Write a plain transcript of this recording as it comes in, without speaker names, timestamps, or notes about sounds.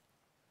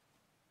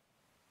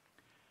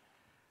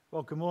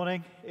Well, good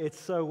morning. It's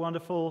so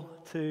wonderful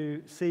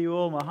to see you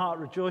all. My heart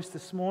rejoiced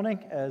this morning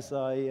as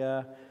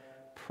I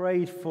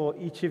prayed for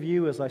each of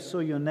you, as I saw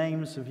your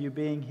names of you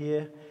being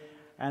here.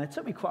 And it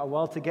took me quite a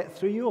while to get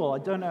through you all. I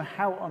don't know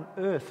how on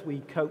earth we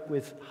cope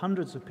with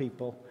hundreds of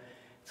people.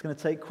 It's going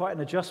to take quite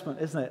an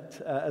adjustment, isn't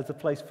it, as the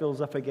place fills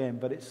up again.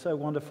 But it's so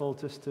wonderful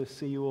just to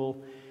see you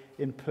all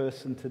in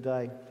person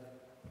today.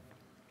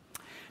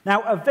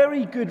 Now, a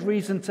very good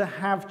reason to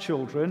have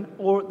children,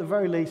 or at the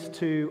very least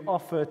to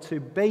offer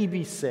to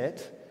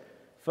babysit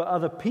for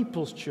other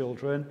people's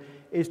children,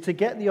 is to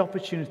get the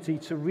opportunity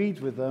to read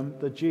with them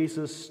the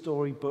Jesus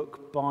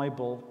Storybook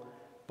Bible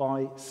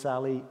by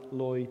Sally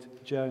Lloyd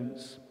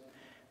Jones.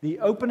 The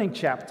opening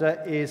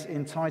chapter is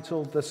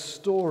entitled The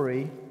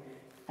Story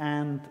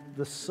and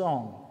the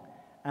Song.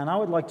 And I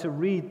would like to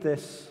read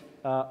this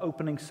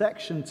opening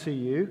section to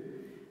you.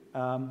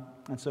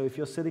 And so if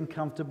you're sitting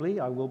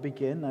comfortably, I will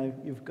begin. Now,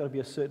 you've got to be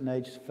a certain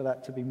age for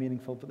that to be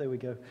meaningful, but there we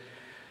go.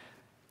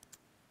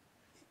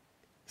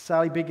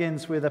 Sally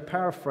begins with a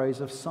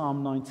paraphrase of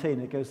Psalm 19.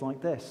 It goes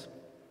like this.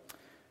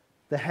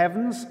 The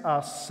heavens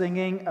are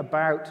singing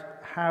about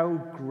how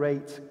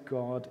great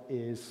God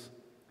is,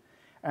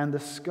 and the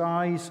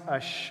skies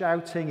are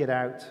shouting it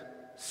out.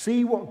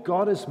 See what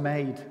God has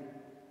made.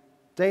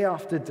 Day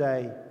after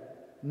day,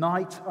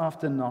 night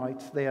after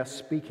night, they are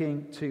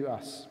speaking to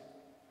us.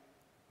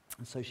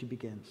 And so she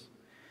begins.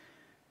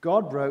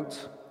 God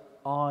wrote,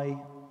 I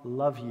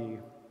love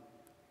you.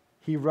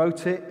 He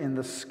wrote it in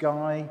the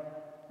sky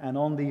and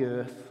on the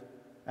earth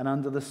and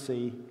under the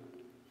sea.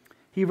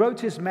 He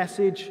wrote his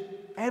message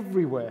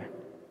everywhere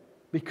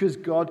because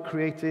God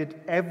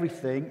created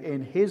everything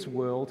in his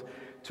world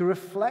to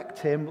reflect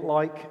him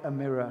like a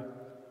mirror,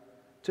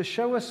 to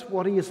show us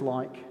what he is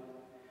like,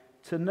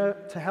 to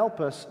help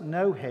us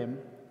know him,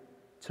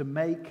 to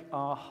make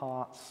our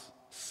hearts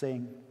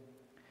sing.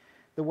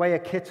 The way a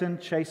kitten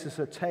chases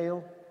her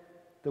tail,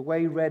 the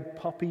way red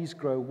poppies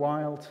grow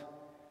wild,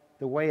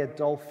 the way a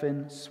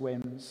dolphin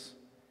swims.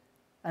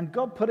 And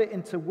God put it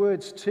into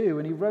words too,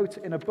 and he wrote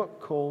it in a book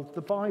called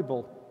the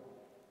Bible.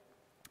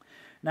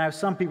 Now,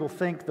 some people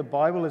think the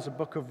Bible is a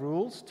book of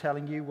rules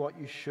telling you what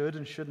you should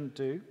and shouldn't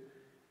do.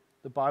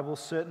 The Bible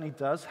certainly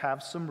does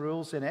have some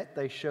rules in it.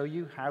 They show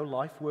you how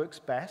life works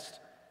best.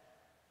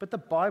 But the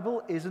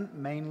Bible isn't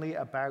mainly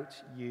about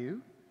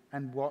you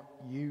and what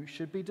you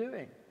should be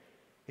doing.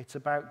 It's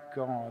about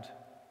God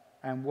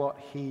and what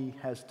he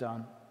has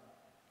done.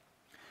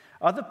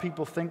 Other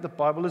people think the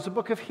Bible is a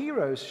book of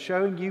heroes,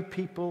 showing you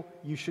people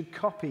you should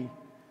copy.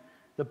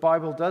 The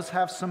Bible does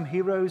have some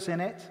heroes in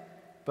it,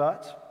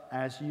 but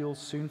as you'll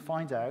soon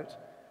find out,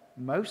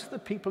 most of the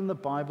people in the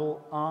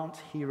Bible aren't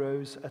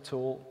heroes at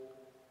all.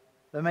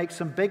 They make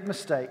some big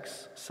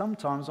mistakes,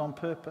 sometimes on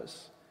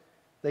purpose.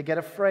 They get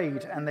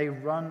afraid and they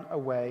run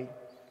away.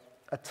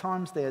 At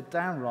times they are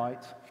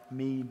downright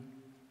mean.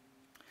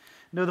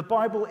 No, the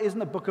Bible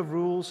isn't a book of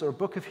rules or a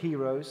book of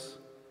heroes.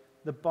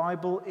 The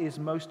Bible is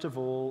most of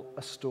all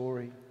a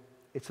story.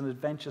 It's an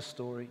adventure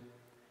story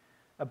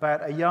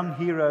about a young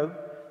hero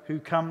who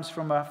comes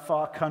from a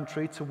far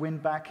country to win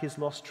back his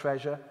lost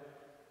treasure.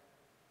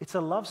 It's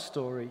a love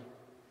story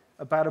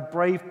about a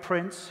brave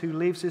prince who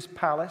leaves his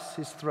palace,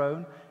 his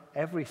throne,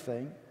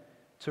 everything,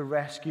 to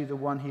rescue the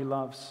one he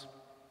loves.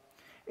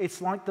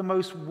 It's like the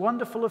most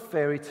wonderful of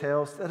fairy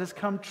tales that has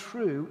come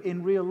true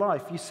in real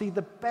life. You see,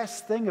 the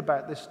best thing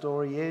about this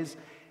story is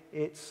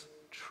it's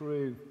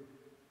true.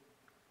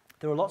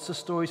 There are lots of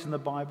stories in the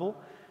Bible,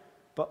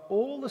 but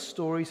all the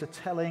stories are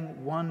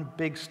telling one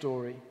big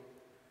story.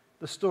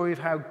 The story of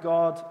how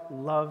God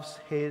loves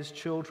his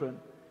children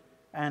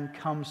and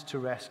comes to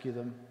rescue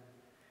them.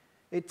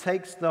 It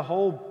takes the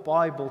whole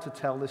Bible to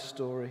tell this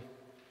story.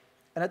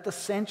 And at the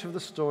center of the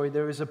story,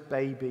 there is a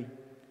baby.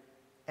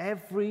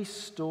 Every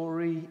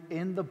story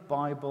in the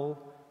Bible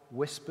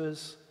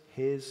whispers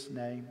his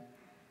name.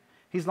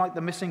 He's like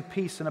the missing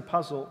piece in a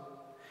puzzle,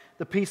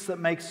 the piece that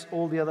makes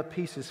all the other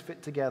pieces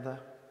fit together.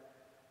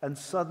 And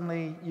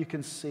suddenly you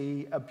can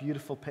see a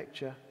beautiful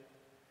picture.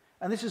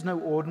 And this is no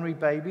ordinary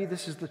baby.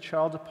 This is the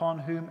child upon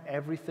whom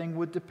everything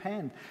would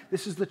depend.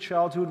 This is the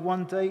child who would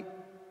one day...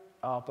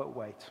 but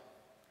wait.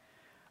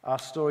 Our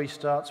story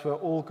starts where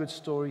all good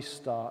stories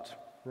start,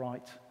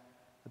 right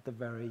at the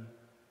very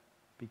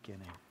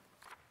beginning.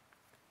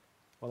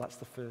 Well, that's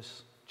the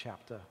first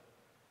chapter.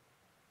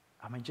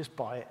 I mean, just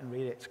buy it and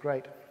read it. It's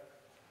great.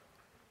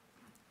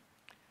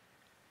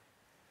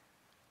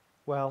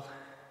 Well,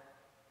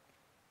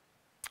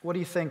 what do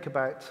you think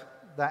about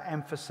that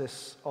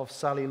emphasis of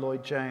Sally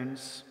Lloyd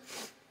Jones?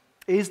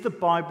 Is the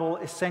Bible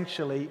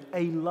essentially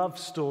a love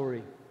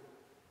story?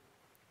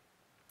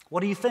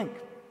 What do you think?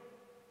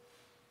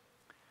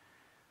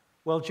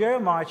 Well,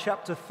 Jeremiah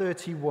chapter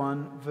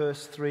 31,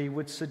 verse 3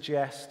 would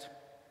suggest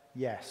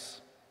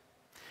yes.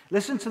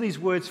 Listen to these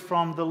words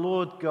from the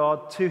Lord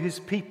God to his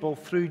people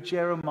through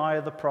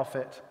Jeremiah the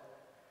prophet.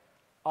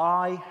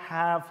 I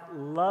have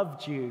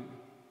loved you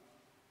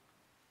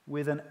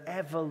with an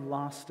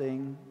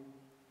everlasting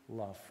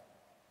love.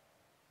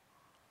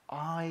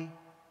 I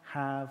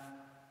have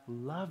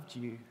loved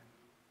you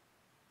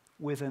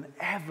with an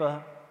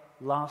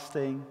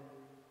everlasting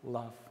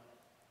love.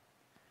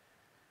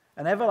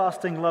 An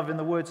everlasting love, in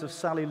the words of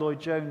Sally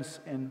Lloyd-Jones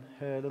in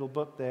her little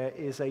book there,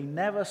 is a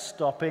never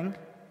stopping,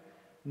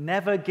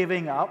 never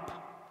giving up,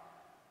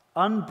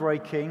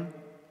 unbreaking,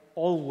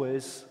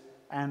 always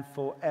and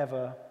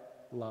forever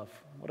love.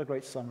 What a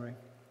great summary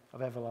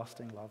of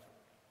everlasting love.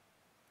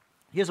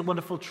 Here's a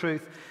wonderful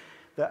truth,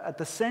 that at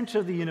the center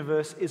of the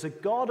universe is a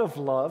God of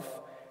love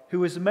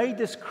who has made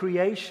this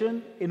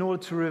creation in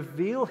order to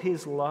reveal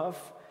his love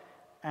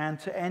and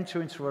to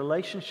enter into a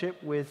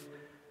relationship with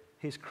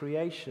his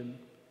creation,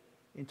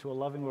 into a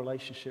loving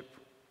relationship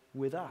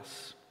with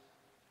us.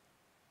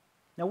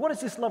 Now, what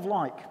is this love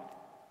like?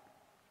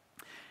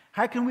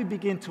 How can we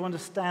begin to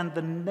understand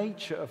the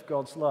nature of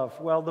God's love?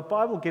 Well, the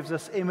Bible gives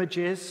us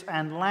images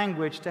and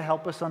language to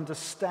help us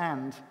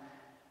understand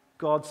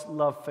God's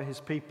love for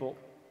his people.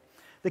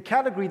 The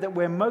category that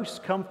we're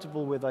most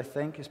comfortable with, I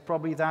think, is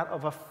probably that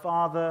of a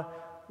father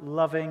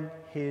loving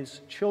his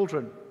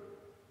children.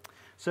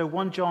 So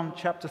 1 John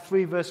chapter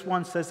 3 verse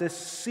 1 says this,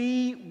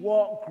 "See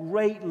what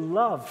great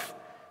love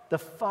the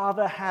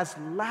Father has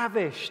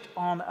lavished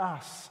on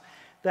us,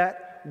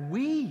 that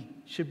we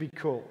should be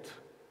called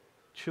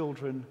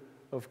children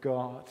of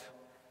God."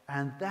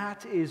 And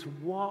that is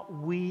what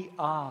we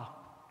are.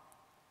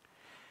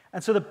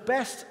 And so the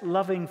best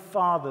loving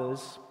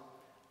fathers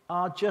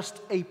are just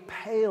a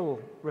pale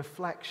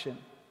reflection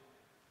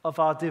of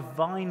our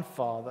divine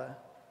Father,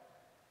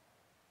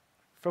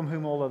 from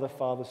whom all other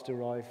fathers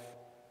derive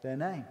their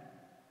name.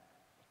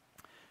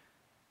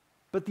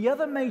 But the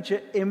other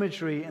major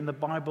imagery in the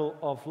Bible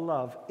of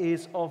love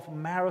is of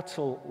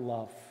marital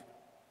love,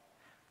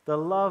 the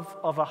love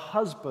of a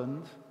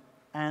husband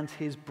and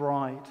his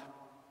bride.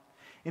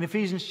 In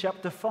Ephesians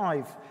chapter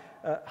 5,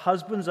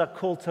 husbands are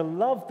called to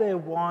love their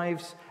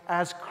wives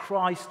as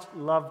Christ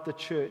loved the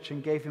church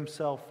and gave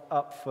himself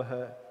up for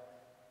her.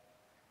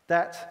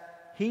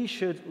 That he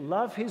should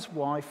love his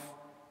wife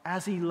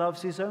as he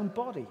loves his own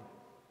body.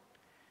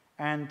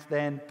 And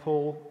then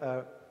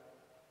Paul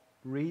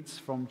reads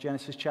from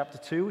Genesis chapter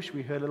 2, which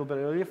we heard a little bit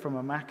earlier from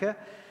Amaka,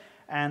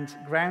 and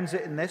grounds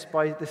it in this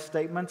by this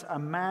statement: a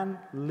man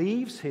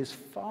leaves his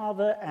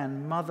father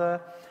and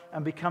mother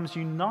and becomes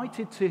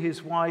united to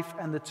his wife,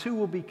 and the two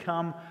will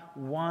become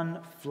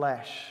one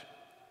flesh.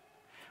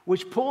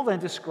 Which Paul then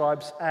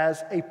describes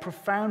as a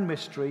profound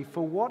mystery,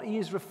 for what he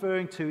is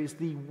referring to is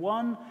the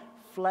one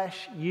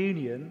flesh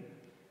union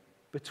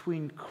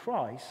between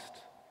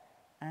Christ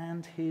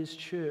and his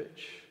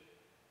church.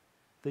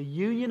 The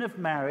union of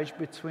marriage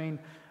between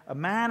a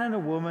man and a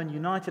woman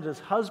united as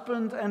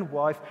husband and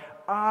wife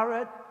are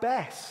at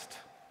best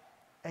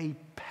a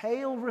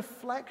pale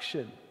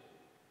reflection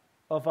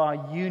of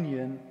our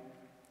union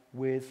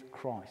with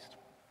Christ.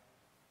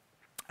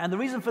 And the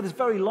reason for this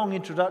very long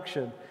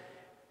introduction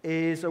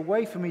is a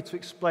way for me to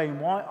explain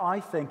why I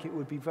think it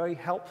would be very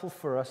helpful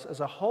for us as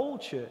a whole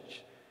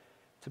church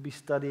to be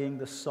studying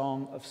the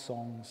Song of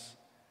Songs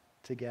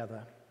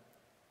together.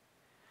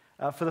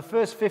 For the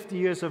first 50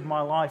 years of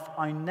my life,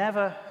 I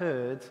never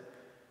heard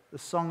the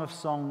Song of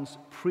Songs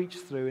preached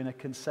through in a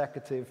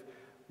consecutive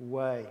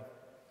way.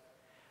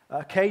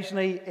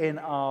 Occasionally in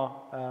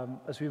our,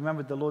 as we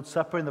remembered the Lord's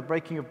Supper and the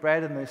breaking of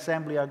bread in the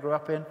assembly I grew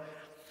up in,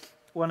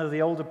 one of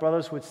the older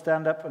brothers would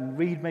stand up and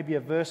read maybe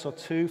a verse or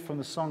two from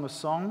the Song of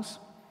Songs,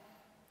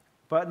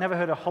 but never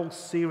heard a whole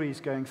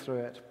series going through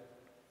it.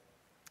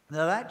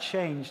 Now that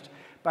changed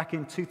back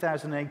in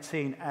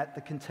 2018 at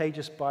the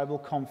Contagious Bible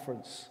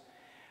Conference,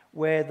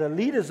 where the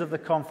leaders of the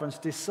conference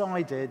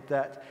decided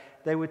that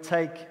they would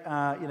take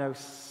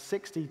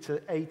 60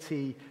 to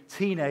 80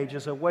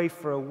 teenagers away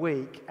for a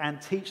week and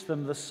teach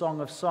them the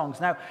Song of Songs.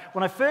 Now,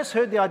 when I first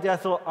heard the idea, I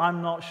thought,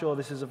 I'm not sure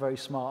this is a very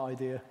smart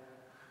idea.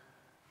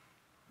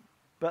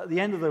 But at the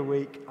end of the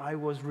week, I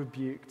was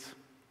rebuked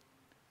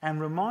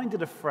and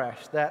reminded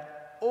afresh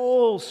that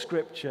all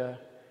Scripture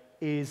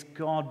is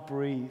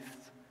God-breathed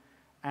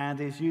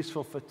and is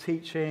useful for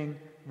teaching,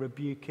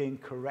 rebuking,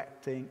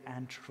 correcting,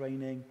 and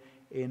training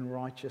in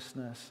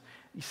righteousness.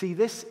 You see,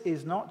 this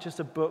is not just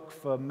a book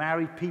for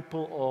married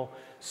people or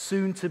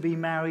soon-to-be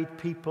married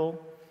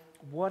people.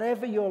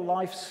 Whatever your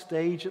life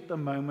stage at the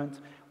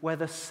moment,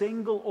 whether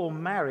single or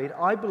married,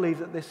 I believe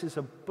that this is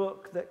a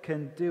book that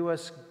can do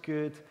us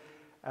good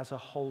as a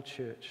whole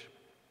church.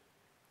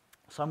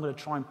 So I'm going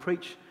to try and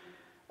preach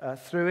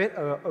through it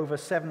over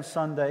 7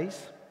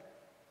 Sundays.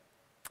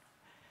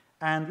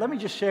 And let me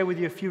just share with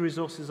you a few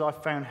resources I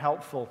found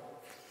helpful.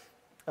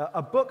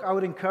 A book I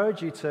would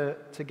encourage you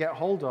to get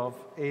hold of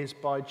is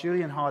by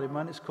Julian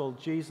Hardiman. It's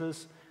called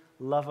Jesus,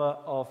 Lover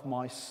of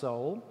My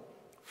Soul,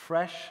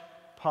 Fresh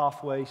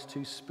Pathways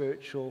to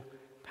Spiritual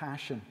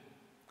Passion.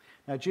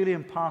 Now,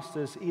 Julian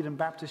pastors Eden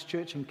Baptist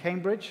Church in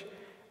Cambridge,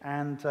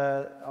 and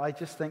I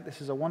just think this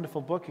is a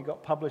wonderful book. It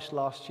got published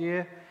last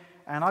year,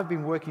 and I've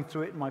been working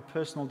through it in my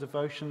personal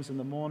devotions in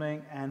the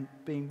morning and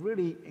being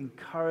really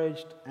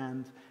encouraged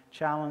and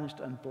challenged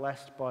and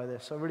blessed by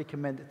this. So I really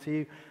commend it to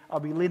you.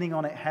 I'll be leaning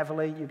on it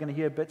heavily. You're going to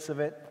hear bits of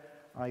it,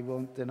 I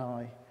won't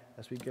deny,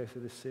 as we go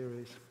through this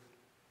series.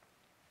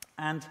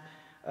 And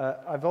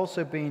I've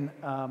also been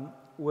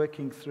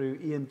working through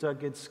Ian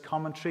Duggan's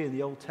commentary in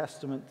the Old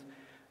Testament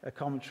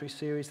commentary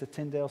series, the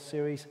Tyndale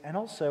series, and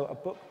also a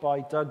book by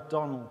Doug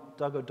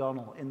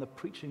O'Donnell in the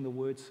Preaching the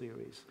Word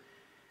series,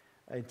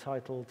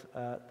 entitled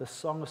The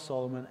Song of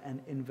Solomon,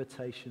 An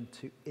Invitation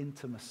to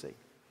Intimacy.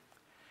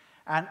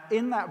 And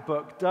in that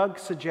book, Doug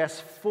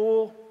suggests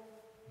 4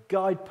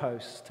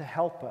 guideposts to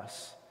help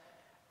us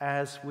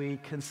as we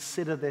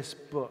consider this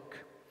book.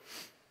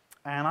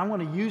 And I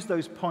want to use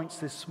those points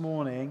this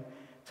morning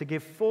to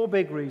give 4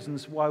 big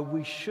reasons why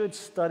we should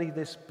study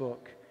this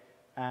book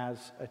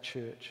as a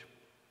church.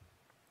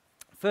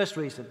 First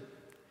reason,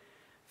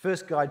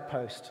 first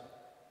guidepost,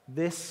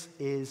 this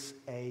is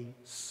a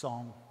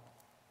song.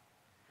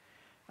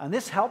 And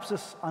this helps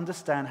us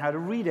understand how to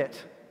read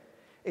it.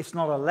 It's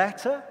not a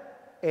letter,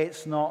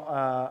 it's not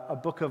a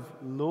book of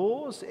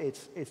laws,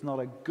 it's not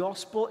a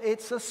gospel,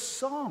 it's a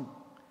song.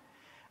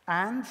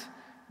 And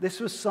this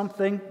was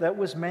something that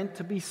was meant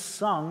to be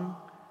sung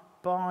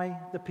by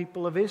the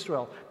people of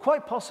Israel,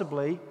 quite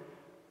possibly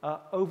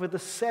over the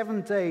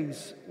 7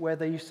 days where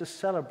they used to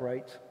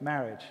celebrate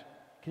marriage.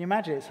 Can you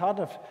imagine? It's hard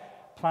enough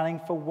planning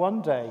for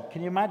 1 day.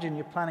 Can you imagine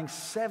you're planning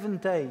 7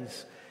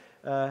 days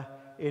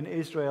in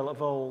Israel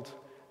of old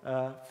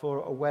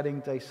for a wedding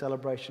day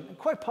celebration? And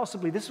quite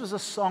possibly this was a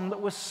song that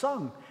was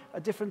sung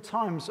at different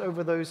times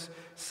over those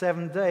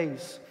 7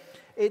 days.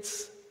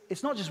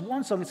 It's not just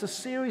one song, it's a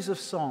series of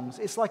songs.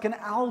 It's like an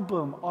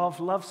album of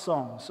love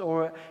songs,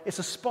 or it's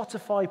a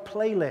Spotify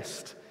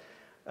playlist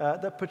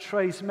that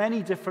portrays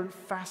many different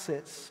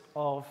facets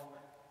of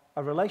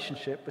a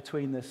relationship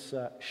between this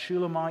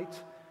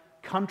Shulamite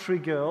country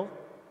girl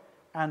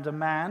and a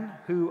man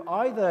who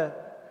either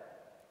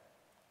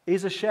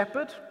is a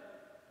shepherd,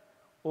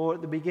 or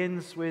it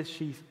begins with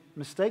she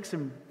mistakes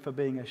him for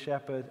being a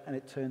shepherd, and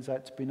it turns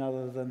out to be none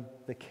other than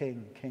the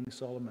king, King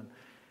Solomon.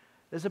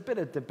 There's a bit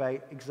of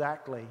debate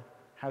exactly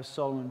how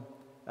Solomon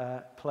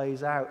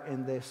plays out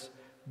in this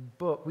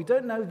book. We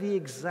don't know the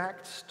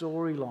exact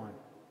storyline,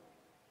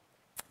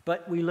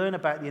 but we learn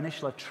about the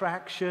initial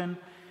attraction,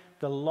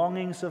 the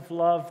longings of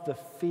love, the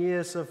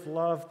fears of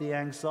love, the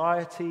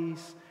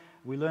anxieties.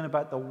 We learn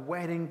about the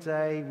wedding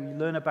day. We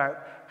learn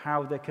about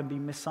how there can be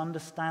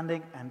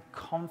misunderstanding and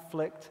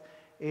conflict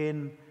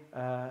in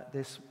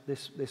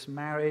this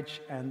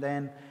marriage, and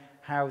then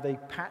how they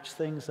patch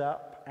things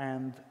up,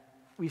 and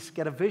we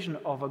get a vision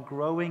of a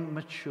growing,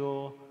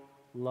 mature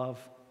love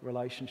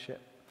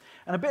relationship.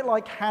 And a bit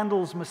like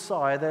Handel's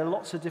Messiah, there are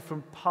lots of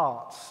different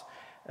parts,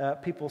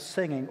 people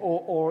singing,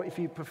 or if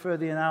you prefer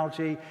the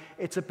analogy,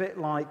 it's a bit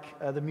like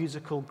the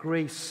musical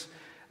Grease.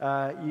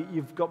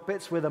 You've got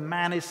bits where the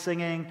man is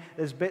singing,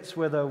 there's bits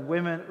where the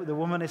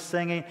woman is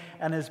singing,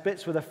 and there's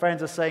bits where the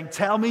friends are saying,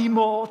 tell me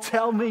more,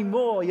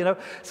 you know.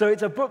 So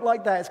it's a book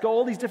like that. It's got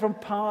all these different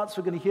parts.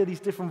 We're going to hear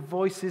these different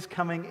voices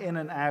coming in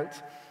and out.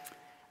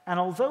 And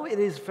although it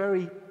is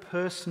very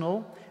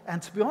personal,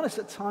 and to be honest,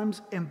 at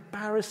times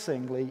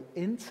embarrassingly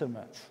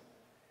intimate,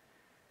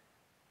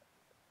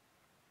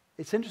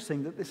 it's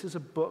interesting that this is a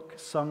book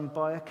sung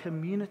by a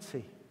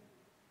community.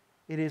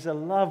 It is a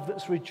love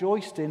that's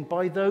rejoiced in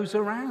by those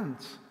around.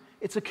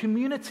 It's a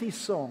community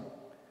song.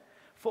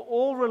 For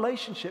all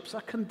relationships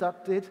are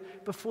conducted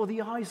before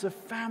the eyes of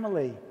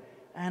family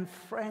and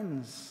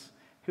friends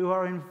who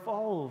are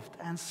involved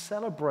and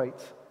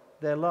celebrate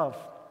their love.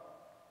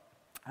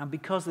 And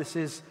because this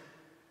is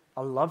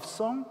a love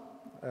song,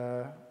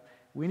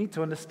 we need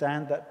to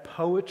understand that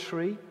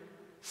poetry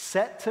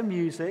set to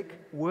music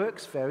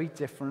works very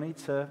differently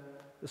to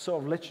the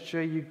sort of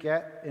literature you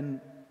get in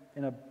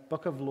a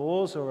book of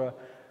laws or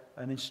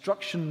an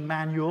instruction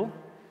manual.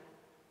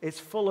 It's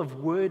full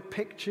of word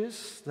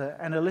pictures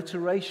and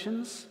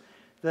alliterations.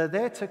 They're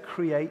there to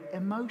create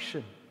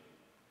emotion,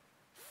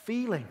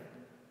 feeling.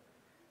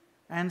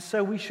 And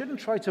so we shouldn't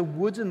try to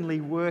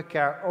woodenly work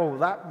out, oh,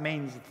 that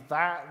means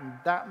that, and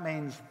that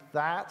means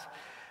that.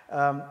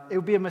 It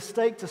would be a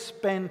mistake to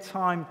spend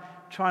time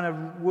trying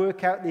to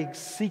work out the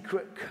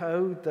secret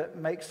code that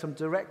makes some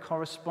direct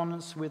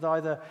correspondence with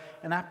either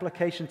an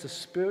application to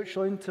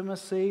spiritual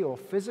intimacy or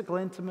physical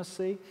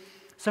intimacy.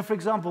 So, for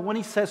example, when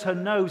he says her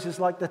nose is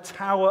like the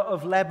Tower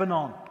of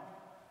Lebanon,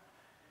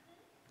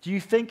 do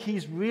you think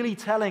he's really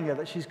telling her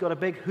that she's got a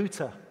big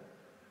hooter?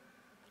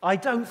 I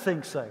don't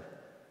think so.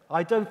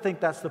 I don't think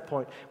that's the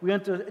point. We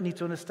need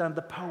to understand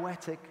the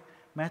poetic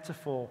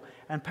metaphor.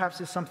 And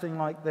perhaps it's something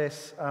like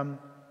this.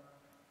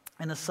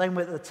 In the same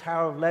way that the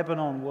Tower of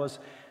Lebanon was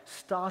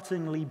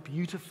startlingly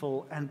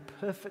beautiful and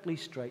perfectly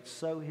straight,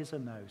 so is her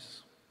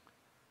nose.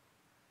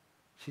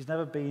 She's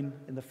never been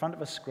in the front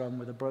of a scrum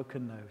with a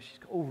broken nose. She's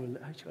got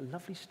a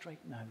lovely straight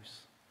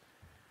nose.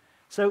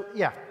 So,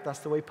 yeah, that's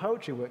the way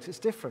poetry works. It's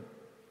different.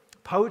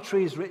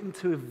 Poetry is written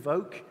to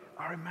evoke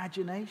our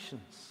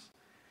imaginations.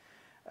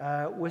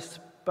 We're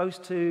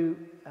supposed to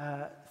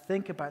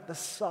think about the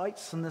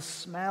sights and the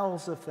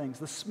smells of things,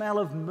 the smell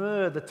of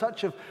myrrh, the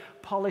touch of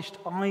polished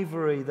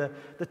ivory,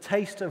 the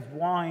taste of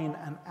wine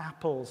and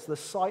apples, the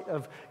sight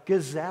of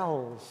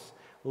gazelles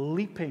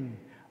leaping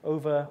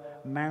over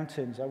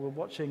mountains. I was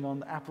watching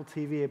on Apple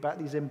TV about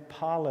these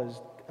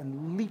impalas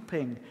and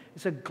leaping.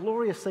 It's a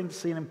glorious thing to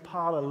see an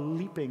impala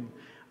leaping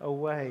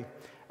away.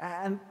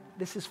 And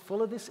this is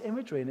full of this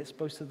imagery, and it's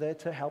supposed to there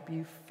to help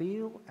you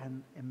feel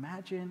and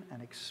imagine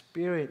and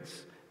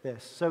experience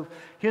this. So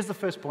here's the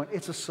first point.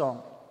 It's a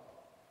song.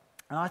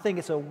 And I think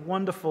it's a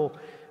wonderful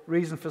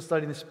reason for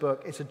studying this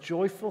book. It's a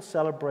joyful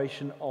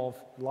celebration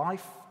of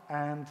life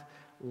and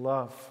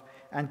love.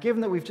 And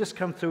given that we've just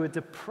come through a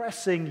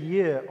depressing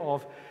year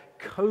of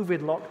COVID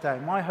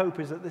lockdown, my hope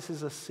is that this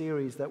is a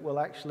series that will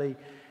actually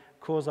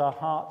cause our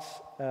hearts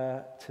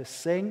to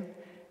sing.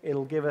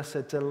 It'll give us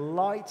a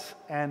delight,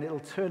 and it'll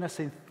turn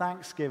us in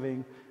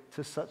thanksgiving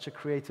to such a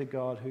creator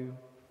God who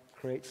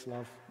creates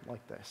love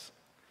like this.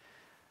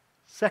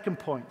 Second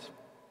point,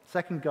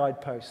 second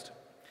guidepost.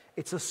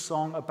 It's a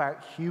song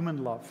about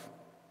human love.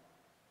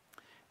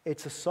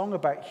 It's a song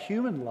about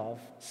human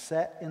love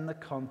set in the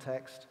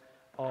context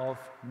of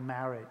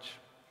marriage.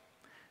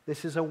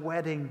 This is a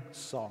wedding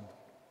song.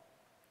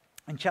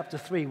 In chapter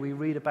 3, we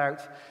read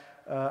about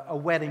a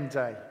wedding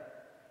day.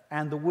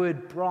 And the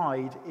word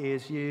bride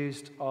is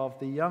used of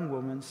the young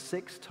woman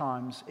 6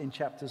 times in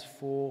chapters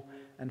 4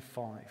 and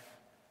 5.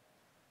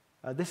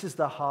 This is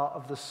the heart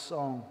of the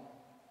song.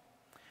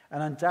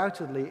 And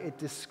undoubtedly, it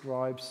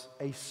describes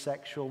a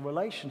sexual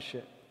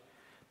relationship.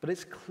 But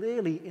it's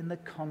clearly in the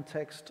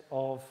context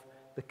of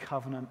the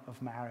covenant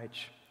of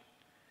marriage.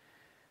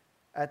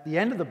 At the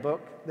end of the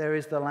book, there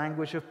is the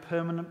language of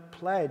permanent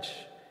pledge.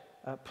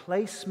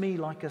 Place me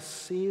like a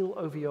seal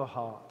over your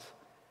heart,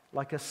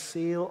 like a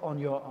seal on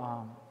your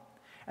arm.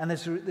 And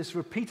there's this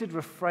repeated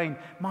refrain,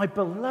 my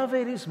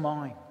beloved is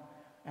mine,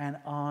 and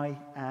I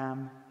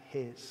am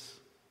his.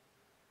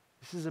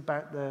 This is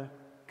about the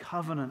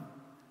covenant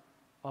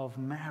of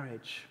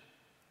marriage.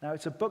 Now,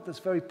 it's a book that's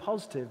very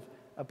positive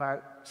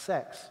about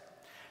sex.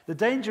 The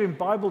danger in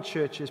Bible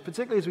churches,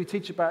 particularly as we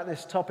teach about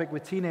this topic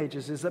with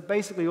teenagers, is that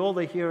basically all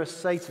they hear us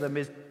say to them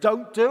is,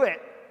 don't do it.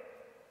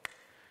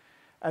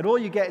 And all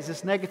you get is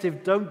this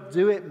negative don't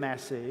do it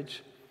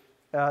message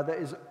that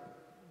is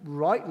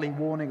rightly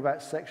warning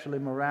about sexual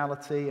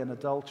immorality and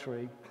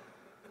adultery.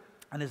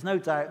 And there's no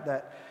doubt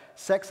that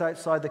sex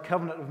outside the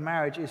covenant of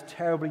marriage is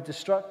terribly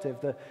destructive.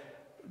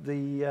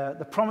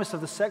 The promise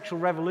of the sexual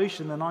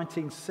revolution in the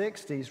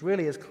 1960s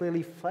really has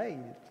clearly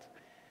failed.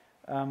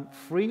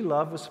 Free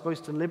love was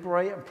supposed to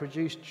liberate and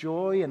produce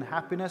joy and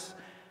happiness,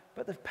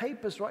 but the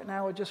papers right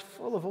now are just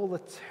full of all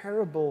the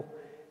terrible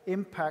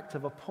impact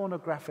of a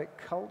pornographic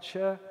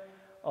culture,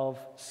 of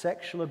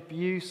sexual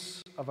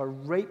abuse, of a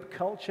rape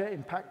culture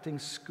impacting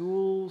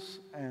schools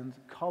and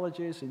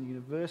colleges and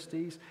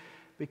universities,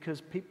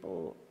 because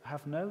people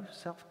have no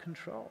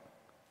self-control,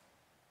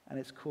 and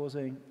it's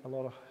causing a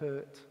lot of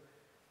hurt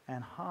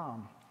and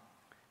harm.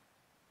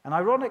 And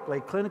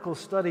ironically, clinical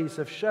studies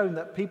have shown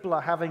that people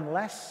are having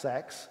less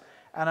sex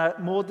and are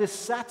more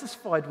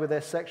dissatisfied with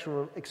their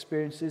sexual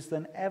experiences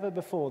than ever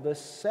before. The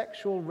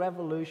sexual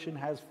revolution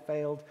has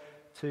failed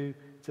to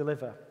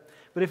deliver.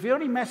 But if the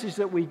only message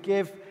that we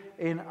give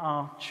in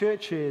our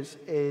churches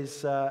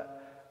is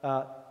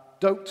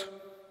don't,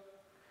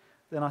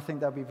 then I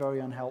think that would be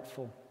very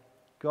unhelpful.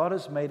 God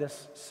has made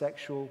us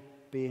sexual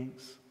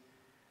beings.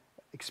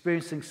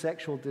 Experiencing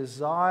sexual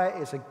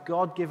desire is a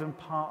God-given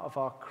part of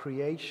our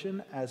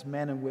creation as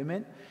men and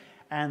women.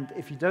 And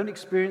if you don't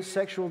experience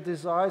sexual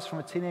desires from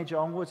a teenager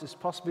onwards, it's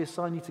possibly a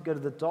sign you need to go to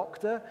the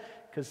doctor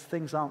because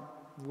things aren't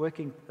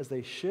working as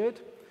they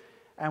should.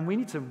 And we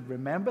need to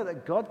remember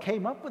that God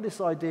came up with this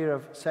idea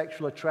of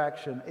sexual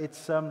attraction.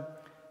 It's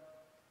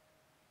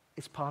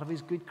part of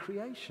his good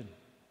creation.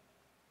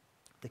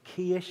 The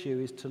key issue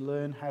is to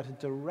learn how to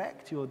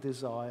direct your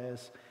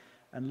desires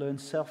and learn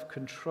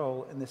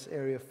self-control in this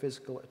area of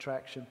physical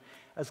attraction.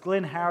 As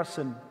Glenn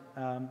Harrison,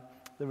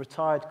 the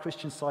retired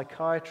Christian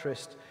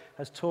psychiatrist,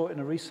 has taught in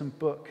a recent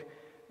book,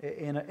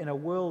 in a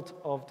world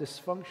of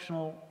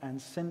dysfunctional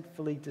and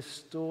sinfully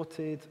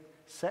distorted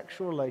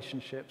sexual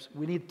relationships,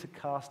 we need to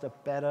cast a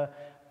better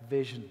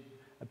vision,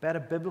 a better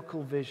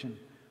biblical vision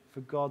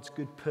for God's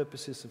good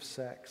purposes of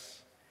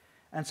sex.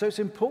 And so it's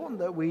important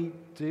that we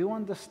do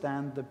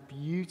understand the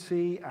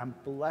beauty and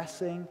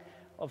blessing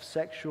of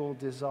sexual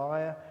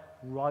desire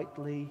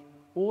rightly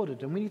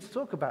ordered. And we need to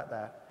talk about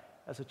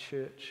that as a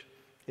church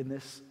in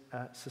this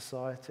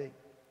society.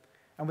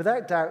 And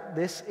without doubt,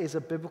 this is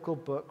a biblical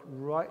book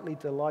rightly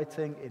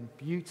delighting in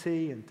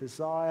beauty and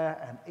desire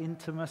and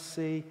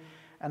intimacy,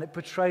 and it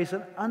portrays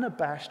an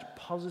unabashed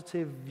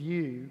positive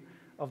view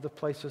of the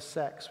place of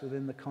sex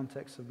within the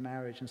context of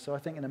marriage. And so I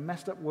think in a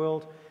messed up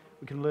world,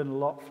 we can learn a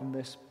lot from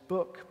this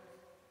book.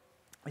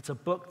 It's a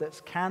book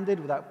that's candid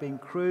without being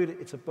crude.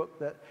 It's a book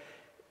that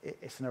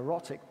it's an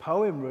erotic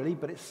poem, really,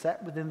 but it's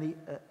set within the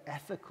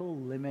ethical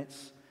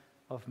limits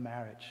of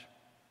marriage.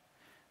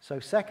 So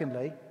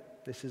secondly,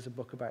 this is a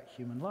book about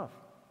human love.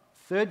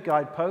 Third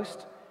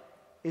guidepost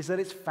is that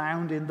it's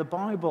found in the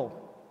Bible.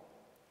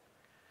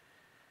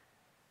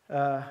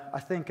 I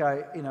think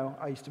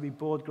I used to be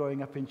bored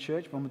growing up in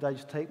church. Mum and Dad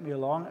used to take me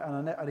along,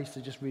 and I used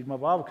to just read my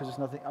Bible because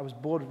I was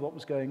bored with what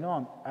was going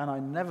on. And I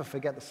never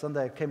forget the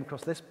Sunday I came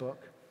across this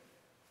book.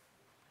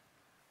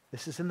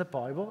 This is in the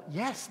Bible?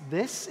 Yes,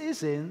 this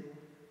is in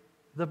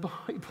the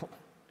Bible.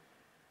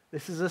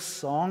 This is a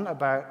song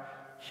about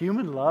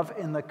human love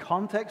in the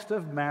context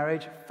of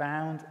marriage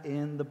found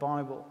in the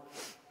Bible.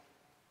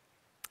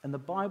 And the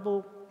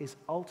Bible is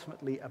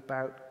ultimately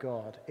about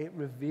God. It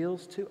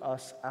reveals to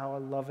us our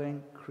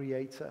loving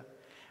Creator.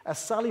 As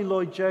Sally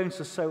Lloyd-Jones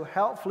has so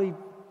helpfully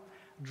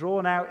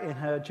drawn out in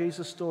her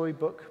Jesus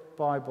Storybook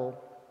Bible,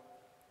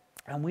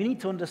 and we need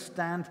to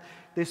understand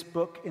this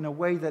book in a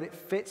way that it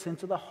fits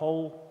into the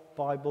whole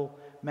Bible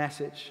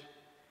message.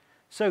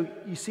 So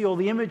you see all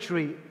the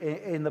imagery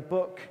in the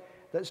book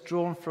that's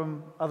drawn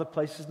from other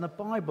places in the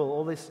Bible,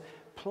 all these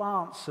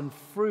plants and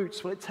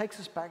fruits. Well, it takes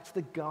us back to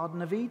the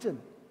Garden of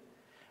Eden.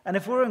 And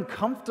if we're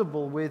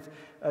uncomfortable with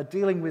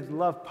dealing with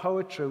love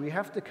poetry, we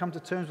have to come to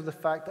terms with the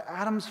fact that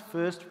Adam's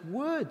first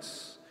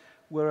words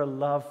were a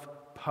love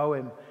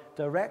poem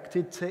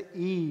directed to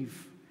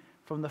Eve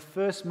from the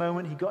first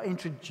moment he got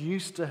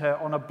introduced to her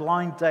on a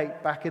blind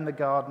date back in the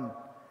garden,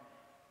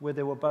 where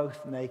they were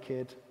both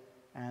naked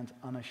and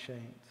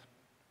unashamed.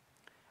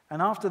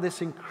 And after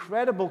this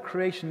incredible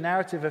creation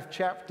narrative of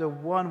chapter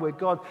 1, where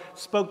God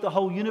spoke the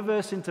whole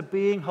universe into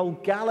being, whole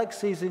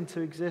galaxies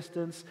into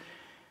existence,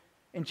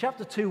 in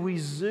chapter 2, we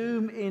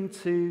zoom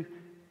into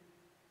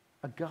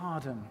a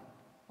garden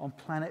on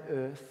planet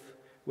Earth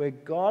where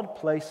God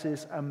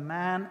places a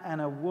man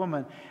and a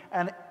woman.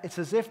 And it's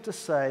as if to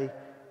say,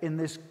 in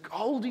this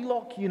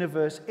Goldilocks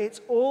universe,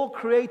 it's all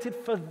created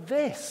for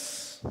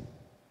this.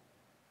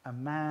 A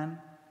man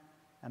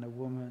and a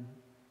woman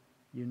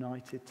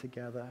united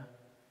together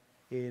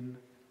in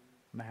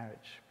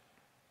marriage.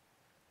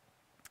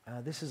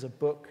 This is a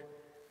book.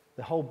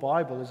 The whole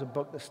Bible is a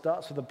book that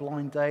starts with a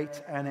blind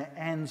date and it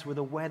ends with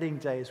a wedding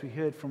day, as we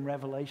heard from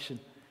Revelation.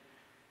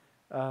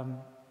 The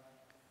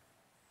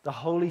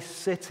holy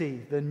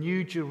city, the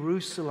new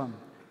Jerusalem,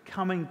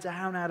 coming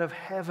down out of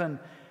heaven,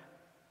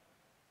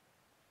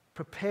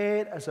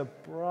 prepared as a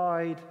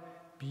bride,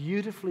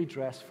 beautifully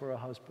dressed for her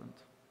husband.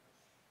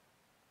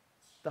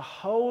 The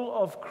whole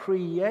of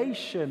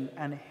creation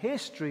and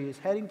history is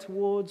heading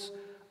towards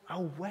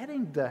a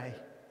wedding day.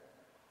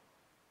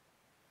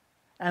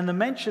 And the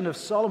mention of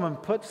Solomon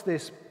puts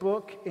this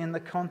book in the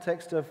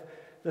context of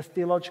the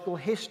theological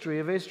history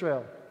of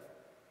Israel.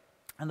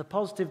 And the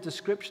positive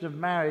description of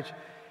marriage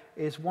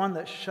is one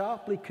that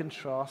sharply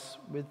contrasts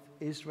with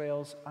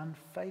Israel's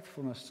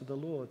unfaithfulness to the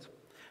Lord.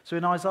 So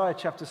in Isaiah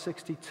chapter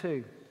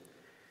 62,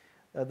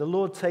 the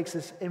Lord takes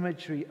this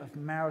imagery of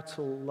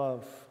marital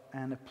love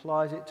and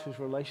applies it to his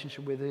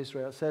relationship with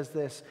Israel. It says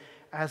this,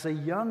 "As a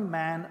young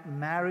man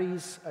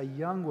marries a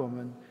young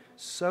woman,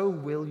 so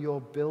will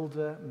your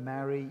builder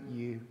marry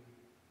you.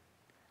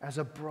 As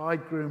a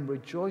bridegroom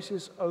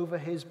rejoices over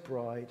his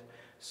bride,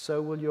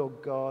 so will your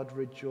God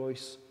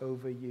rejoice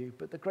over you."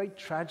 But the great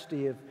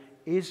tragedy of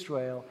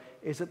Israel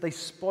is that they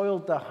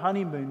spoiled the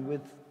honeymoon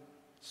with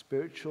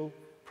spiritual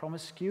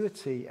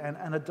promiscuity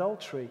and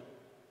adultery.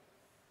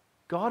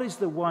 God is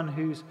the one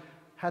who's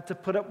had to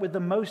put up with the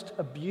most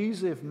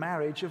abusive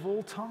marriage of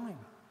all time.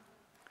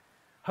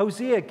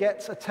 Hosea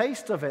gets a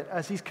taste of it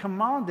as he's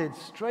commanded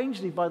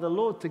strangely by the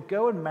Lord to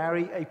go and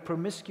marry a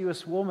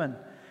promiscuous woman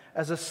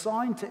as a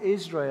sign to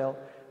Israel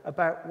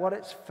about what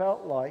it's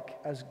felt like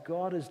as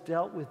God has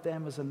dealt with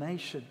them as a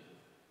nation.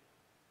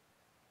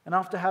 And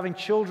after having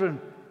children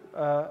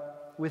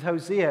with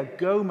Hosea,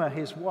 Gomer,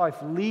 his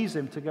wife, leaves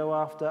him to go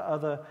after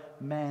other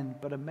men.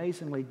 But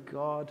amazingly,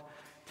 God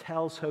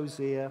tells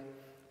Hosea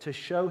to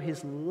show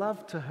his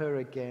love to her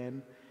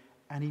again,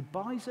 and he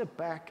buys her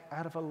back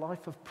out of a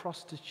life of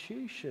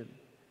prostitution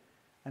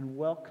and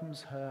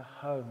welcomes her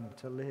home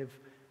to live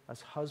as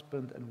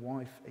husband and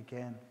wife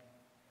again.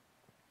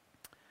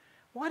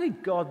 Why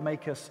did God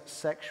make us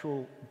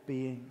sexual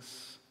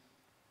beings?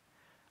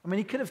 I mean,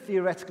 he could have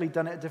theoretically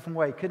done it a different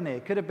way, couldn't he?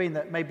 It could have been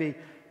that maybe,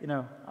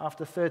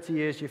 after 30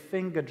 years, your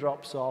finger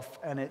drops off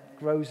and it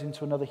grows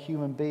into another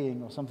human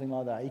being or something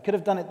like that. He could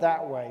have done it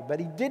that way, but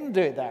he didn't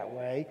do it that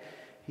way.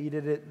 He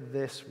did it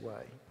this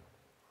way.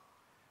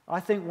 I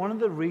think one of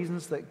the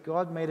reasons that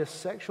God made us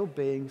sexual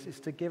beings is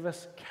to give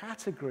us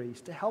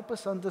categories, to help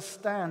us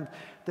understand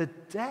the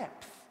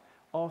depth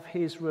of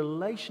his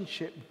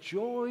relationship,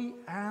 joy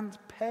and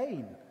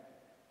pain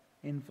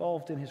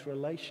involved in his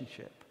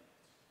relationship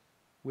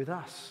with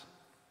us.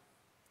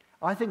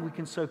 I think we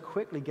can so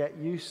quickly get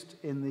used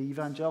in the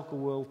evangelical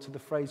world to the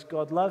phrase,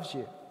 God loves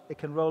you. It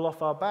can roll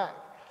off our back.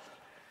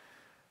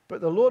 But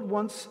the Lord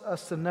wants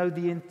us to know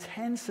the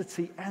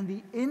intensity and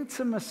the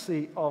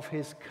intimacy of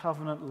his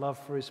covenant love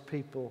for his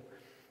people,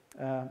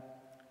 the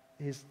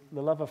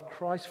love of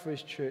Christ for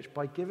his church,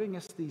 by giving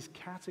us these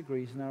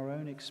categories in our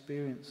own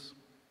experience.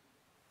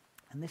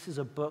 And this is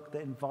a book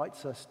that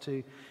invites us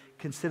to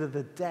consider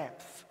the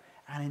depth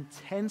and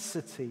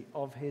intensity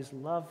of his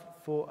love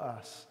for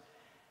us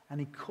And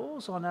he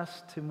calls on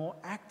us to more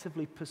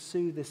actively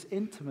pursue this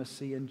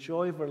intimacy and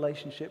joy of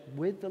relationship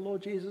with the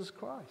Lord Jesus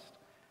Christ.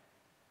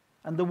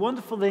 And the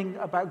wonderful thing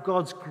about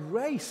God's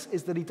grace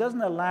is that he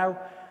doesn't allow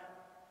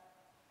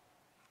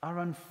our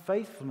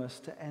unfaithfulness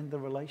to end the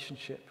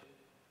relationship.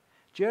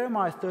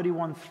 Jeremiah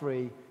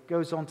 31:3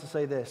 goes on to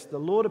say this: "The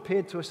Lord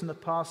appeared to us in the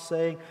past,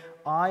 saying,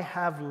 I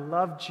have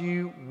loved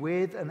you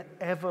with an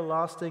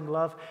everlasting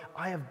love.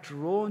 I have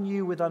drawn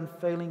you with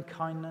unfailing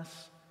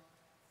kindness.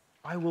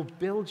 I will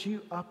build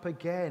you up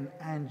again,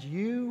 and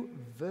you,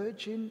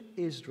 virgin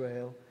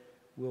Israel,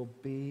 will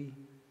be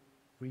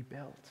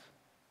rebuilt."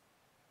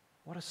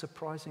 What a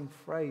surprising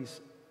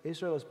phrase.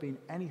 Israel has been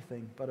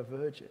anything but a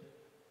virgin.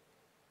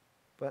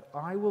 But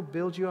I will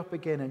build you up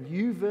again, and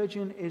you,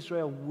 virgin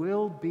Israel,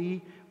 will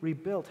be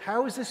rebuilt.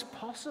 How is this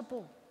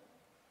possible?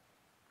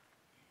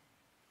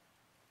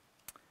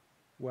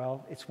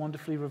 Well, it's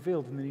wonderfully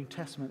revealed in the New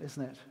Testament,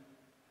 isn't it?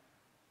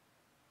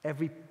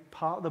 Every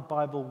part of the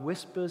Bible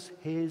whispers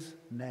his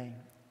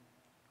name,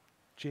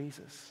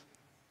 Jesus.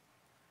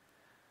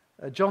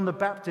 John the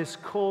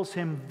Baptist calls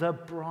him the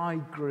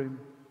bridegroom,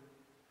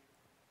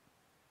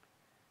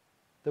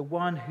 the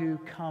one who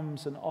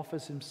comes and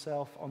offers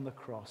himself on the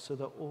cross so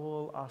that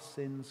all our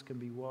sins can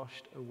be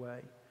washed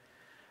away.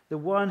 The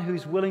one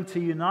who's willing to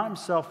unite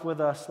himself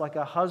with us like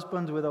a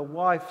husband with a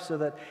wife so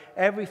that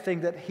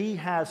everything that he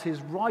has,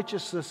 his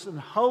righteousness and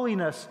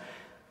holiness,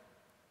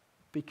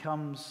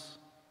 becomes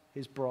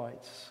his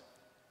bride's.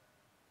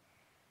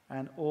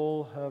 And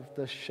all of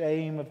the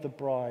shame of the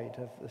bride,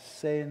 of the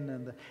sin,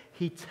 and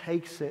he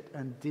takes it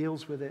and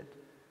deals with it.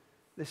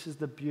 This is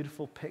the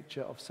beautiful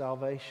picture of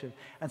salvation.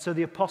 And so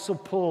the Apostle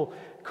Paul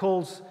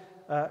calls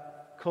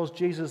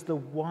Jesus the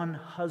one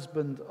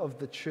husband of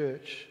the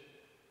church,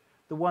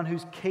 the one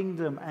whose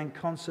kingdom and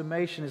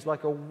consummation is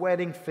like a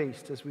wedding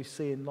feast, as we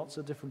see in lots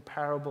of different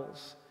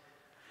parables.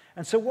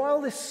 And so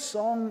while this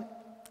song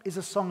is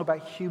a song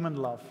about human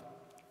love,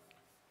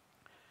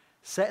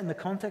 set in the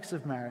context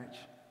of marriage,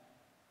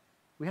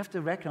 we have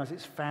to recognize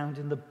it's found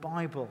in the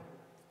Bible.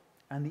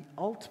 And the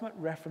ultimate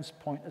reference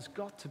point has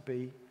got to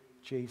be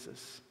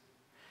Jesus.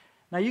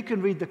 Now, you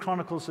can read the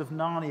Chronicles of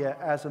Narnia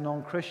as a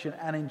non-Christian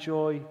and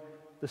enjoy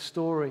the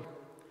story.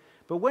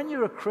 But when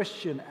you're a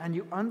Christian and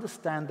you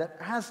understand that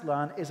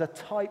Aslan is a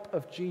type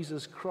of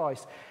Jesus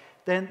Christ,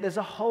 then there's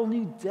a whole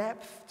new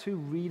depth to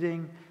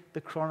reading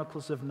the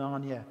Chronicles of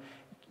Narnia.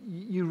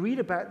 You read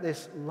about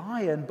this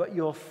lion, but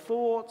your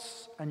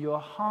thoughts and your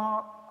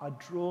heart are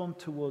drawn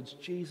towards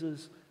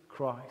Jesus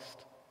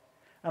Christ.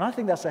 And I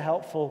think that's a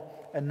helpful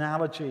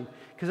analogy,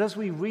 because as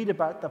we read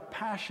about the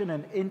passion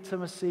and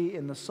intimacy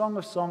in the Song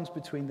of Songs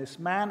between this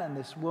man and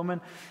this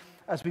woman,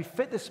 as we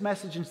fit this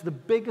message into the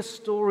biggest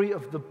story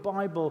of the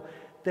Bible,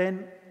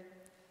 then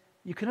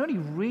you can only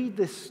read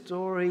this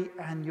story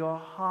and your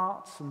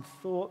hearts and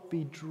thought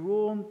be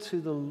drawn to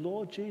the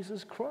Lord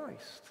Jesus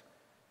Christ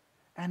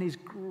and his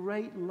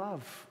great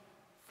love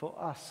for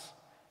us,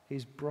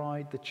 his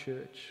bride, the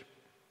church.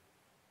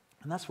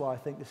 And that's why I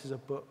think this is a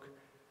book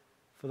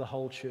for the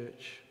whole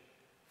church,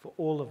 for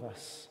all of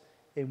us,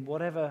 in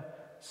whatever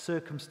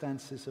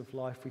circumstances of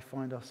life we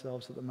find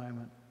ourselves at the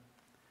moment.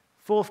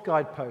 Fourth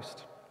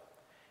guidepost: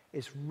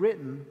 it's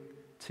written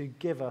to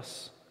give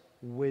us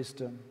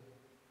wisdom.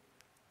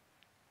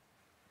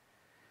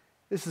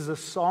 This is a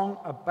song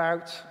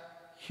about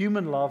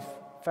human love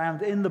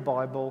found in the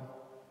Bible,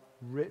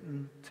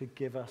 written to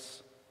give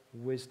us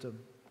wisdom.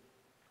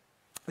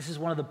 This is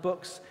one of the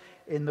books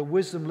in the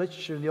wisdom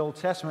literature in the Old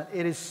Testament.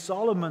 It is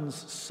Solomon's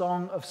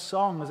Song of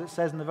Songs, as it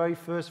says in the very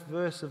first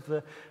verse of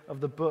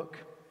the book.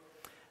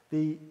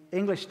 The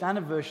English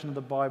Standard Version of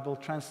the Bible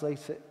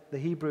translates the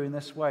Hebrew in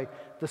this way: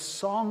 the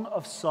Song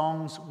of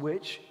Songs,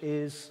 which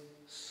is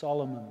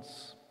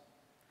Solomon's.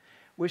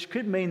 Which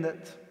could mean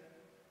that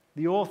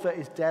the author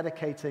is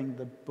dedicating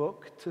the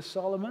book to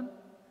Solomon,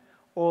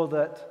 or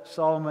that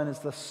Solomon is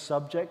the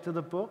subject of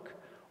the book,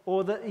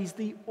 or that he's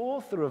the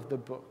author of the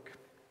book.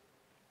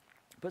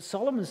 But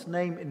Solomon's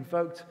name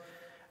invoked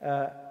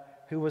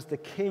who was the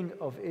king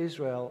of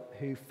Israel,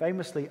 who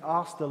famously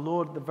asked the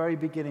Lord at the very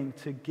beginning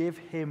to give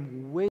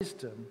him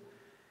wisdom,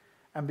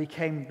 and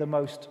became the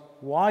most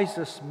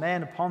wisest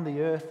man upon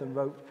the earth, and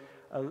wrote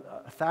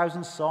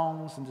 1,000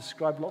 songs and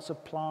described lots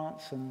of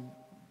plants and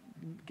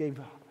gave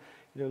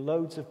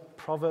loads of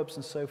proverbs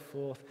and so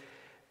forth.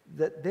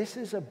 That this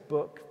is a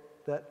book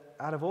that,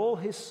 out of all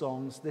his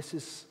songs, this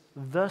is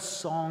the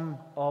song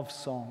of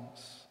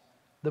songs,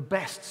 the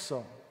best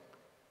song.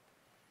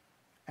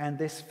 And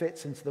this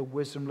fits into the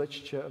wisdom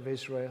literature of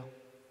Israel.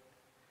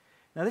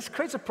 Now, this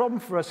creates a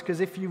problem for us, because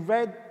if you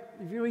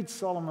read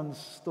Solomon's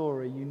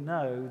story, you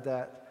know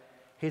that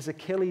his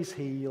Achilles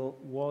heel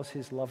was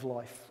his love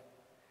life.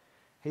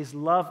 His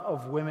love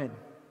of women,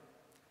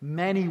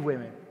 many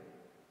women,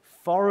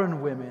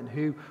 foreign women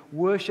who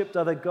worshipped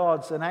other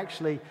gods and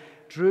actually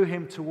drew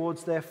him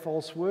towards their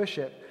false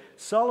worship.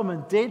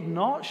 Solomon did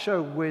not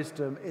show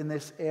wisdom in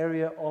this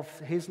area of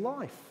his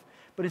life,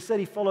 but instead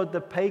he followed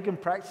the pagan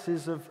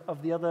practices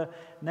of the other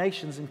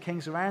nations and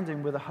kings around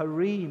him with a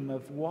harem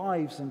of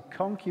wives and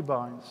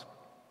concubines.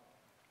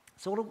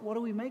 So what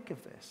do we make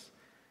of this?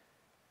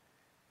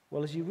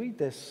 Well, as you read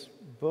this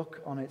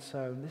book on its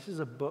own, this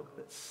is a book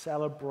that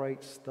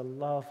celebrates the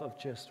love of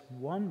just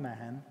one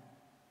man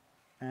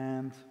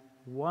and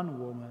one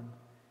woman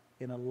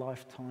in a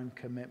lifetime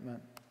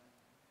commitment.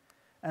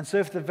 And so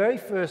if the very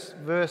first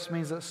verse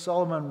means that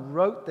Solomon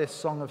wrote this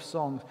Song of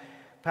Songs,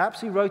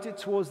 perhaps he wrote it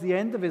towards the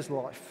end of his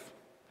life,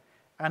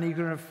 and he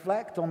can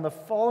reflect on the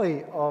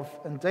folly of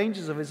and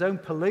dangers of his own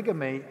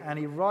polygamy, and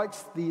he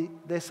writes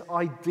this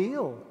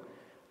ideal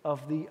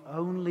of the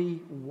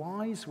only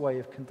wise way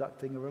of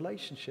conducting a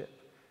relationship.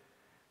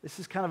 This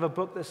is kind of a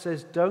book that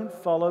says, don't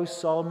follow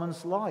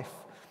Solomon's life.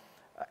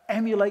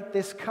 Emulate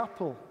this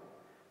couple,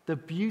 the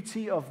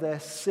beauty of their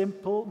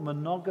simple,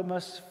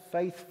 monogamous,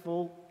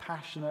 faithful,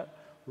 passionate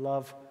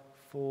love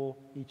for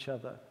each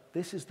other.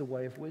 This is the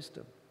way of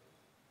wisdom.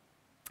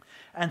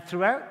 And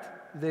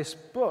throughout this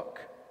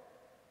book,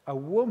 the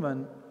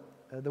woman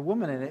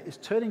in it is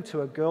turning to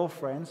her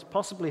girlfriends,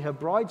 possibly her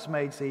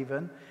bridesmaids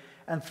even,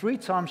 and 3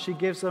 times she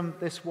gives them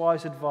this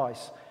wise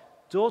advice.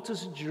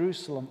 Daughters of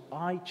Jerusalem,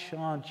 I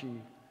charge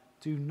you,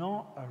 do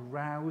not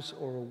arouse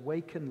or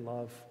awaken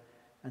love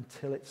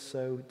until it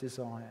so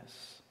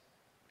desires.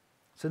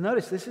 So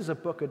notice this is a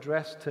book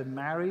addressed to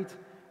married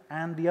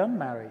and the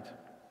unmarried.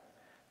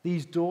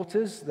 These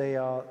daughters, they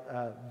are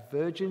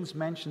virgins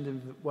mentioned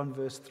in 1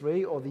 verse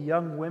 3, or the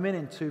young women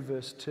in 2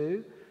 verse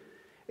 2.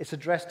 It's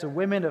addressed to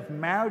women of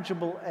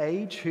marriageable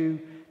age who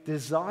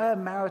desire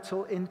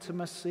marital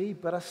intimacy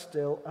but are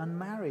still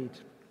unmarried.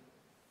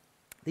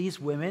 These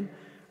women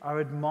are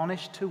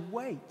admonished to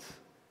wait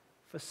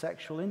for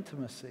sexual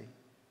intimacy.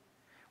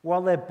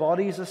 While their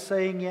bodies are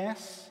saying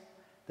yes,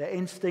 their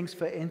instincts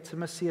for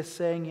intimacy are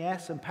saying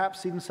yes, and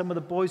perhaps even some of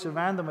the boys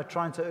around them are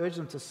trying to urge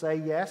them to say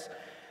yes,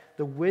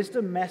 the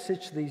wisdom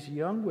message to these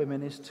young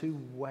women is to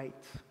wait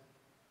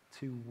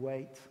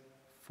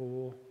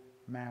for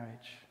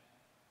marriage.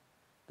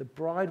 The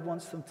bride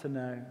wants them to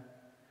know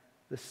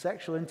the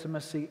sexual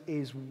intimacy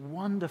is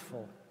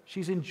wonderful.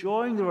 She's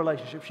enjoying the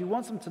relationship. She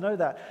wants them to know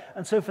that.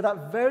 And so for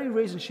that very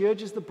reason, she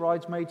urges the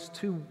bridesmaids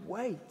to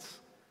wait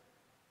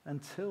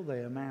until they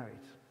are married.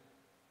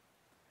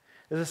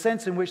 There's a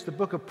sense in which the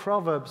book of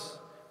Proverbs,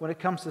 when it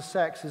comes to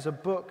sex, is a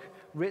book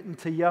written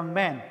to young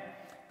men.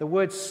 The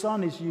word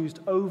son is used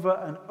over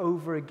and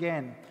over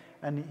again,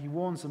 and he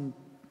warns them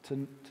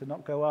to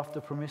not go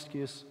after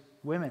promiscuous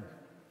women.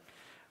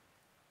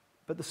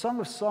 But the Song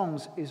of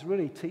Songs is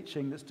really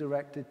teaching that's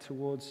directed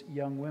towards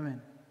young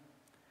women.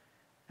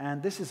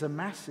 And this is a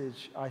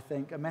message, I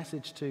think, a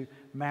message to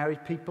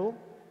married people,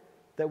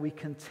 that we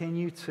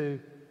continue to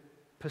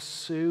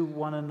pursue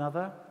one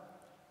another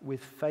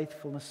with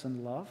faithfulness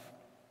and love.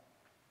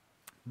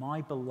 My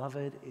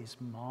beloved is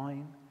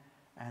mine,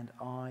 and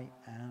I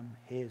am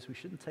his. We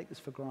shouldn't take this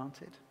for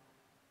granted.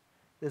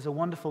 There's a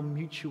wonderful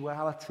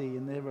mutuality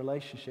in their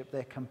relationship.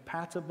 They're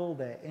compatible,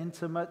 they're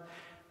intimate.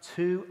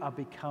 2 are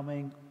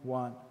becoming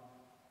one.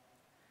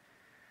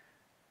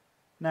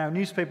 Now,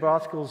 newspaper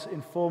articles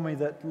inform me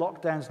that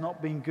lockdown's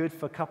not been good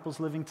for couples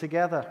living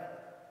together.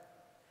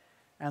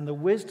 And the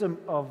wisdom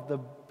of the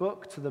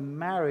book to the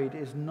married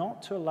is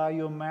not to allow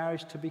your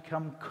marriage to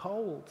become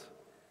cold.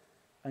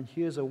 And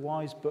here's a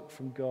wise book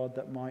from God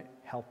that might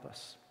help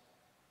us.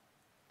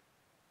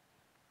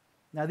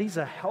 Now, these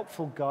are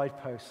helpful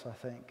guideposts, I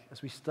think,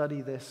 as we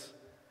study this.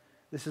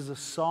 This is a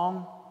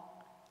song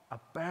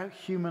about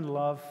human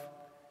love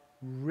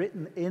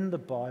written in the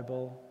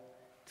Bible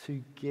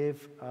to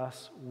give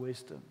us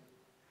wisdom.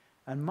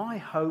 And my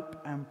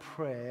hope and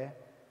prayer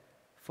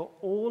for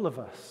all of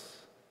us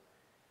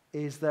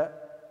is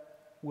that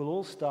we'll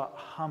all start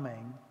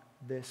humming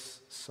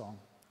this song.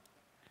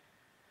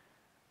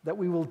 That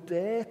we will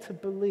dare to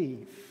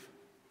believe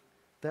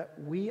that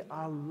we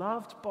are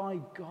loved by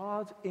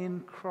God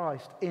in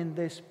Christ in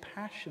this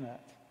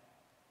passionate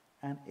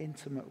and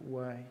intimate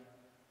way.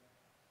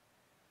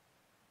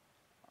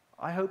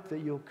 I hope that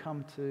you'll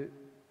come to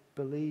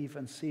believe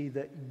and see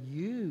that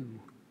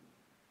you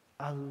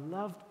are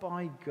loved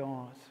by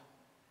God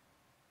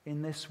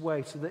in this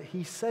way, so that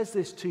he says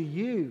this to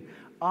you: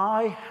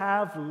 I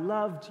have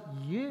loved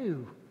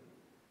you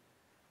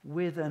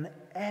with an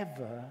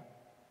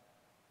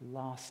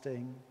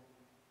everlasting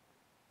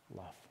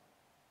love.